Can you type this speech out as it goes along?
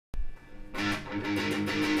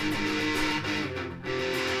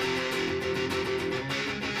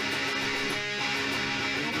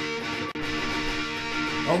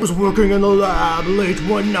I was working in the lab late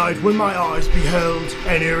one night when my eyes beheld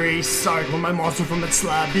an eerie sight when my monster from its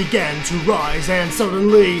slab began to rise, and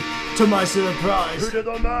suddenly, to my surprise, He did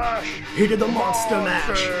the mash! he did the monster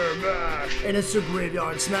mash, Mash! and it's a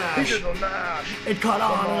graveyard He smash. did the mash! It caught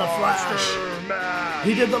on in a flash. Monster mash!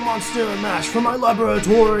 He did the monster mash from my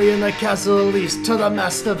laboratory in the castle east to the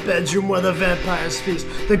master bedroom where the vampires feast.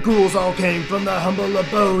 The ghouls all came from their humble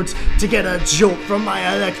abodes to get a jolt from my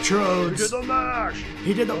He electrodes. did the mash!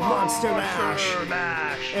 He did the monster mash, Monster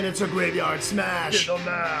mash! and it's a graveyard He smash. did the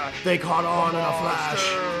mash! They caught on in a flash.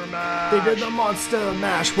 Monster mash! They did the monster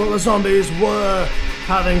mash while the zombies were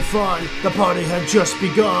having fun. The party had just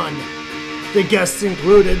begun. The guests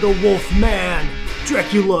included the Wolf Man,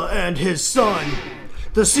 Dracula, and his son.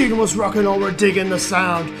 The scene was rockin', all were digging the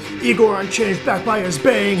sound. Igor Unchanged backed by his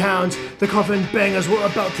baying hounds. The coffin bangers were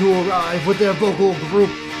about to arrive with their vocal group,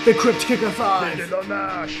 the Crypt Kicker They 5. did the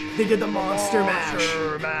mash! They did the monster mash,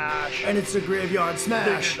 Monster mash! and it's a graveyard They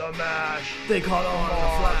smash. did the mash! They caught on in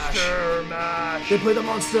a flash. Monster mash! They played the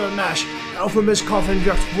monster mash. Alphabet's coffin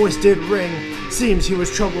Jack's voice did ring. Seems he was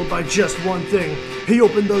troubled by just one thing. He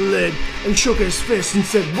opened the lid and shook his fist and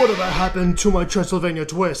said, "Whatever happened to my Transylvania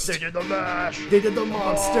twist?" They did the mash! They did the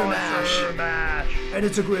monster mash, Monster mash! and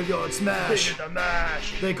it's a graveyard They smash. did the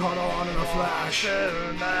mash! They caught on in a flash.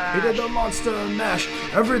 Monster mash! He did the monster mash.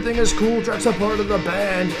 Everything is cool, Drax a part of the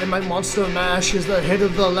band, and my monster mash is the hit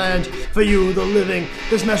of the land. For you, the living,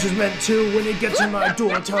 this mash is meant to. When you get to my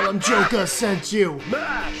door, tell him Joker sent you.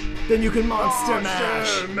 Mash! Then you can monster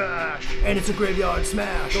mash, Monster mash! and it's a graveyard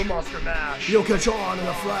smash. The monster mash! You'll catch on in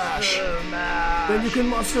a flash. Monster mash! Then you can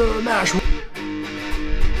monster mash